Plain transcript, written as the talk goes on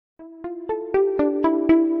Hello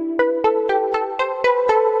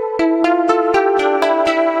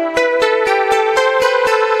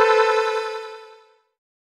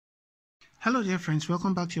dear friends,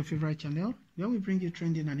 welcome back to your favorite channel where we bring you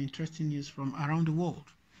trending and interesting news from around the world.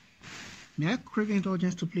 May I crave your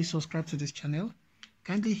indulgence to please subscribe to this channel.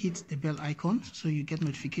 Kindly hit the bell icon so you get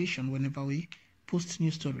notification whenever we post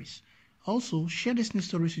new stories. Also, share these news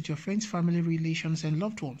stories with your friends, family, relations and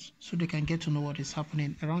loved ones so they can get to know what is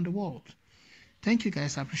happening around the world. Thank you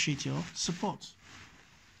guys, I appreciate your support.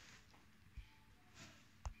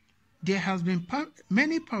 There has been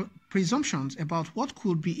many presumptions about what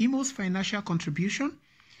could be Imo's financial contribution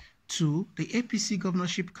to the APC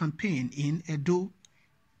governorship campaign in Edo,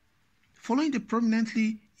 following the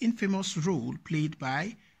prominently infamous role played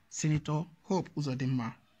by Senator Hope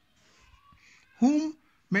Uzodinma, whom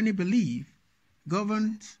many believe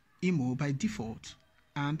governs Imo by default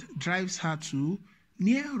and drives her to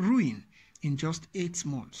near ruin in just 8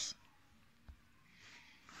 months.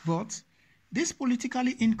 But this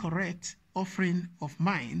politically incorrect offering of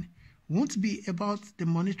mine won't be about the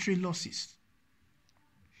monetary losses,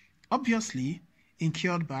 obviously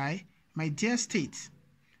incurred by my dear state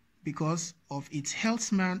because of its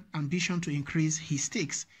healthman ambition to increase his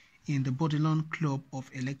stakes in the Bodilon Club of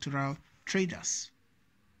Electoral Traders.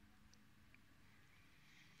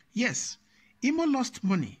 Yes, Imo lost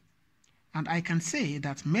money, and I can say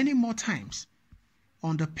that many more times,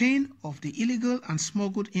 on the pain of the illegal and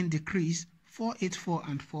smuggled in decrees 484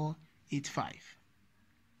 and 485.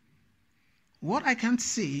 What I can't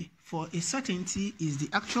say for a certainty is the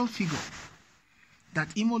actual figure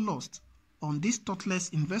that Imo lost on this thoughtless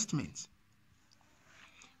investment.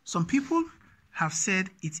 Some people have said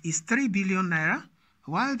it is 3 billion naira,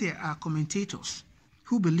 while there are commentators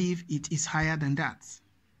who believe it is higher than that.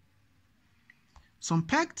 Some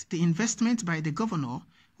pegged the investment by the governor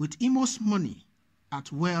with Imo's money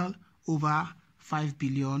at well over 5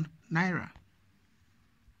 billion naira.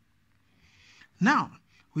 Now,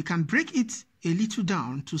 we can break it a little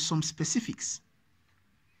down to some specifics.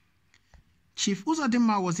 Chief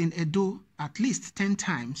Uzodinma was in Edo at least 10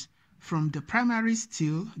 times from the primaries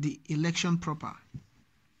till the election proper.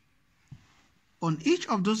 On each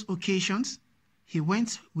of those occasions, he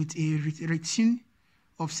went with a retinue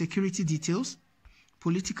of security details,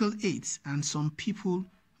 political aides, and some people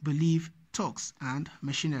believe thugs and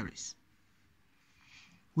mercenaries,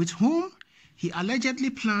 with whom he allegedly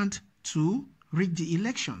planned to rig the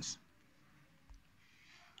elections.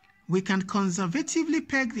 We can conservatively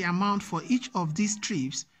peg the amount for each of these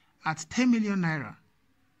trips at 10 million naira.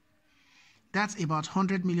 That's about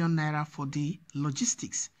 100 million naira for the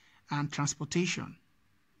logistics and transportation.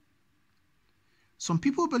 Some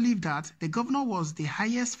people believe that the governor was the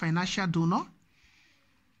highest financial donor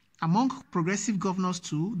among progressive governors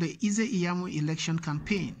to the Uzodinma election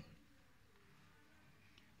campaign.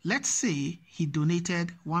 Let's say he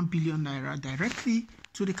donated 1 billion naira directly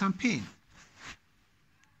to the campaign.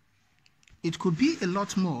 It could be a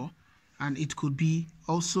lot more and it could be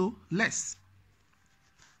also less.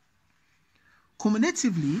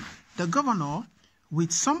 Cumulatively, the governor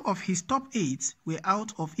with some of his top aides were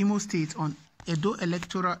out of Imo State on Edo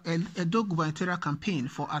gubernatorial campaign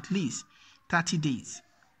for at least 30 days.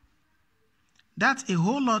 That's a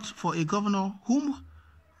whole lot for a governor whom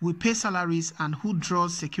we pay salaries and who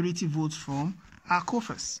draws security votes from our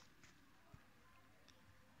coffers.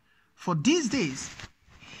 For these days,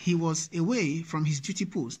 he was away from his duty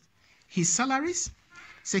post. His salaries,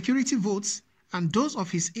 security votes, and those of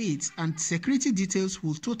his aides and security details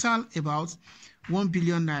will total about 1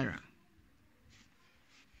 billion naira.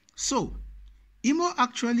 So, Imo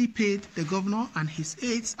actually paid the governor and his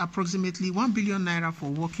aides approximately 1 billion naira for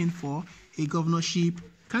working for a governorship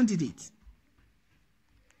candidate.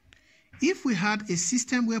 If we had a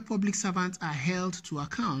system where public servants are held to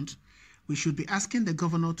account, we should be asking the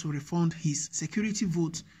governor to refund his security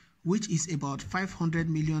vote, which is about 500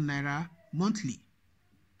 million naira monthly.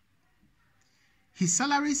 His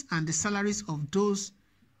salaries and the salaries of those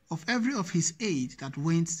of every of his aides that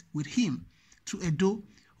went with him to Edo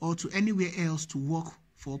or to anywhere else to work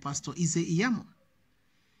for Pastor Uzodinma.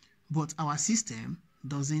 But our system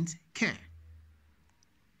doesn't care.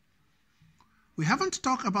 We haven't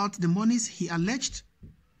talked about the monies he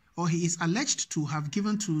is alleged to have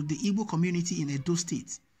given to the Igbo community in Edo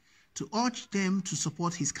State to urge them to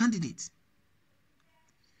support his candidate.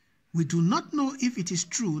 We do not know if it is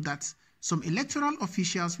true that some electoral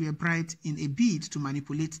officials were bribed in a bid to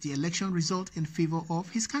manipulate the election result in favor of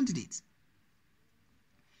his candidate.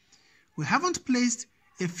 We haven't placed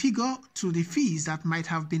a figure to the fees that might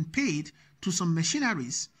have been paid to some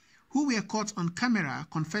mercenaries who were caught on camera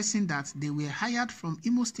confessing that they were hired from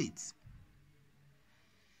Imo State.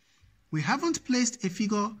 We haven't placed a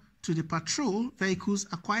figure to the patrol vehicles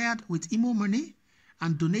acquired with Imo money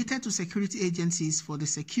and donated to security agencies for the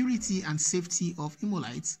security and safety of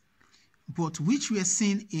Imolites, but which were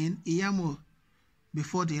seen in Iyamo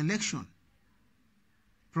before the election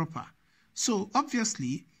proper. So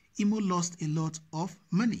obviously, Imo lost a lot of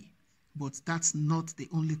money, but that's not the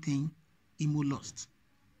only thing Imo lost.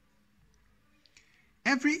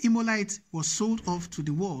 Every Imolite was sold off to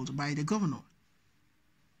the world by the governor.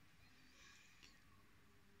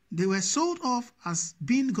 They were sold off as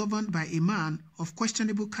being governed by a man of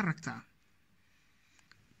questionable character.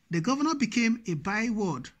 The governor became a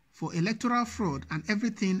byword for electoral fraud and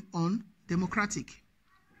everything undemocratic.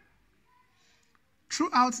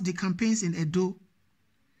 Throughout the campaigns in Edo,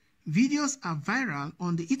 videos are viral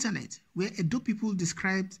on the internet where Edo people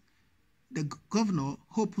described the governor,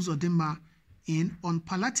 Hope Uzodinma, in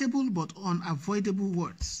unpalatable but unavoidable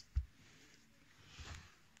words.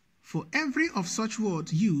 For every of such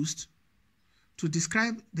words used to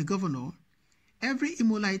describe the governor, every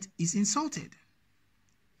Imolite is insulted.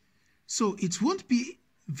 So it won't be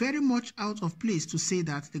very much out of place to say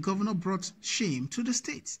that the governor brought shame to the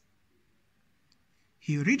state.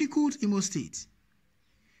 He ridiculed Imo State.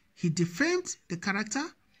 He defamed the character,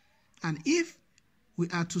 and if we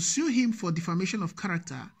are to sue him for defamation of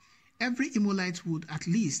character, every Imolite would at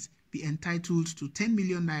least be entitled to 10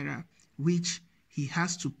 million naira, which he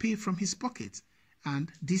has to pay from his pocket,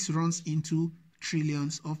 and this runs into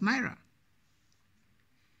trillions of naira.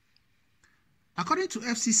 According to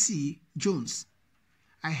FCC Jones,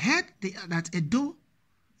 I heard that Edo,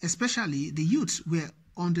 especially the youths, were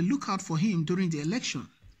on the lookout for him during the election.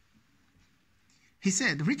 He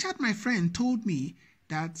said, "Richard, my friend, told me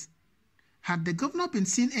that had the governor been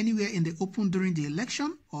seen anywhere in the open during the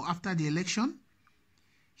election or after the election,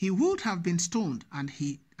 he would have been stoned, and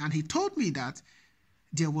he told me that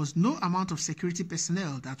there was no amount of security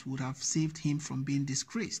personnel that would have saved him from being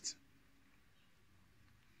disgraced."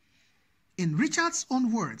 In Richard's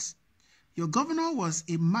own words, "Your governor was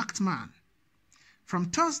a marked man. From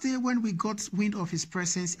Thursday, when we got wind of his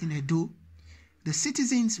presence in Edo, the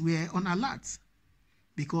citizens were on alert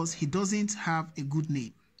because he doesn't have a good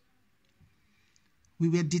name. We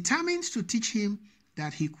were determined to teach him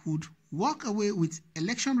that he could walk away with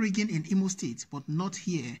election rigging in Imo State, but not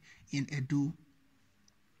here in Edo.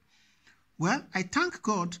 Well, I thank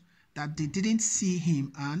God that they didn't see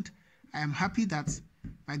him, and I am happy that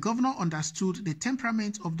my governor understood the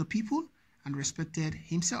temperament of the people and respected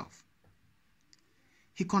himself.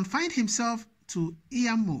 He confined himself to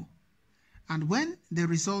Iyamo, and when the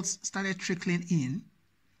results started trickling in,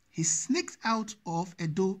 he sneaked out of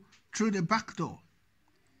Edo through the back door.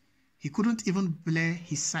 He couldn't even blare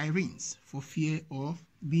his sirens for fear of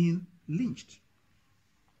being lynched."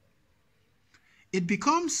 It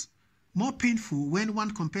becomes more painful when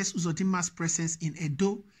one compares Uzodinma's presence in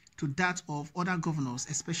Edo to that of other governors,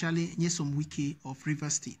 especially Nyesom Wike of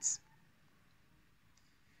Rivers State.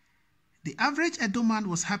 The average Edo man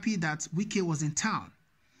was happy that Wike was in town,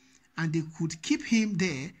 and they could keep him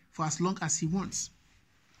there for as long as he wants.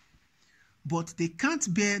 But they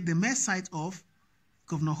can't bear the mere sight of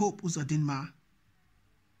Governor Hope Uzodinma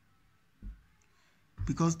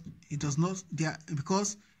because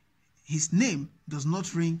his name does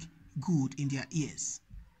not ring good in their ears.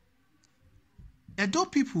 Edo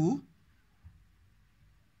people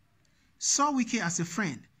saw Wike as a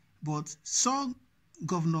friend, but saw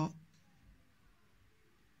Governor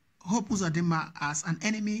Hope Uzodinma as an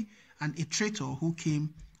enemy and a traitor who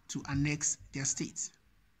came to annex their state.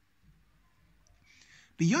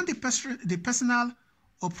 Beyond the personal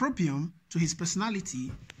opprobrium to his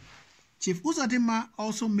personality, Chief Uzodinma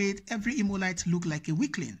also made every Imolite look like a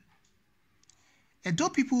weakling. Edo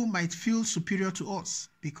people might feel superior to us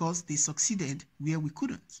because they succeeded where we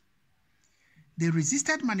couldn't. They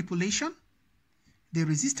resisted manipulation, they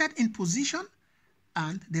resisted imposition,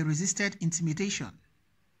 and they resisted intimidation.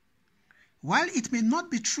 While it may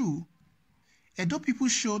not be true, Edo people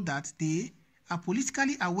showed that they are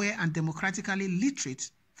politically aware and democratically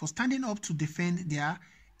literate for standing up to defend their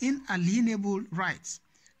inalienable rights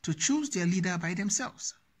to choose their leader by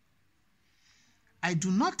themselves. I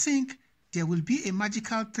do not think there will be a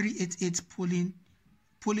magical 388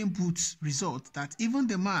 polling booth result that even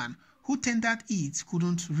the man who tendered it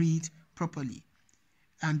couldn't read properly,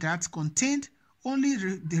 and that contained only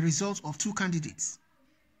the results of 2 candidates,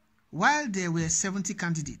 while there were 70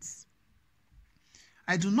 candidates.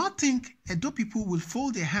 I do not think Edo people will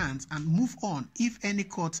fold their hands and move on if any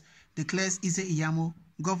court declares Eze Iyamo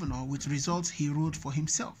governor with results he wrote for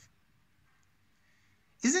himself.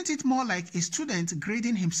 Isn't it more like a student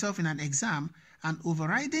grading himself in an exam and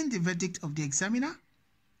overriding the verdict of the examiner?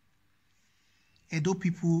 Edo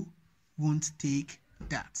people won't take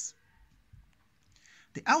that.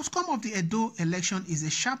 The outcome of the Edo election is a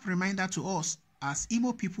sharp reminder to us as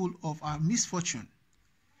Imo people of our misfortune.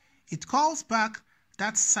 It calls back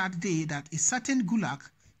that sad day that a certain Gulak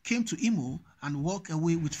came to Imo and walked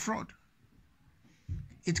away with fraud.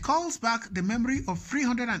 It calls back the memory of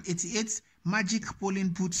 388 magic polling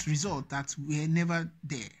booths results that were never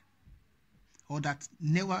there, or that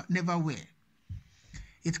never were.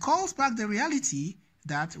 It calls back the reality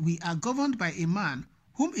that we are governed by a man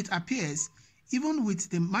whom it appears, even with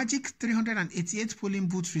the magic 388 polling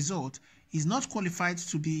booth result, is not qualified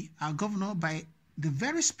to be our governor by the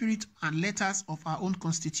very spirit and letters of our own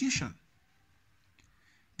constitution.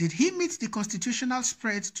 Did he meet the constitutional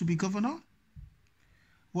spread to be governor?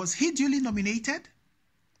 Was he duly nominated?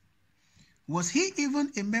 Was he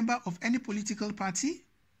even a member of any political party?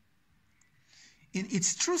 In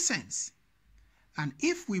its true sense, and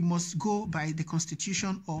if we must go by the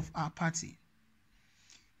constitution of our party,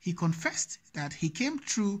 he confessed that he came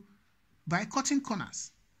through by cutting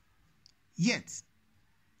corners. Yet,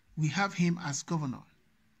 we have him as governor.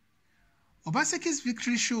 Obaseki's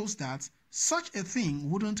victory shows that such a thing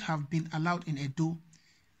wouldn't have been allowed in Edo,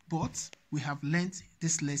 but we have learnt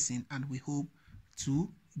this lesson and we hope to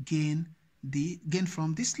gain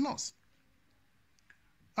from this loss.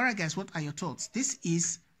 Alright guys, what are your thoughts? This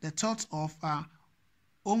is the thoughts of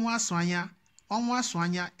Onwa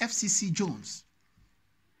Swanya FCC Jones,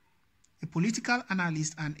 a political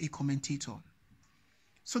analyst and a commentator.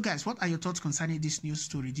 So guys, what are your thoughts concerning this news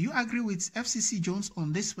story? Do you agree with FCC Jones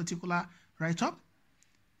on this particular write-up?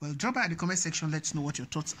 Well, drop by in the comment section. Let's know what your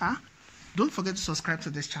thoughts are. Don't forget to subscribe to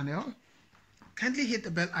this channel. Kindly hit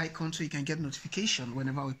the bell icon so you can get notification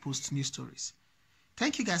whenever we post new stories.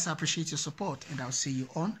 Thank you guys. I appreciate your support and I'll see you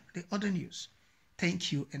on the other news.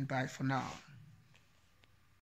 Thank you and bye for now.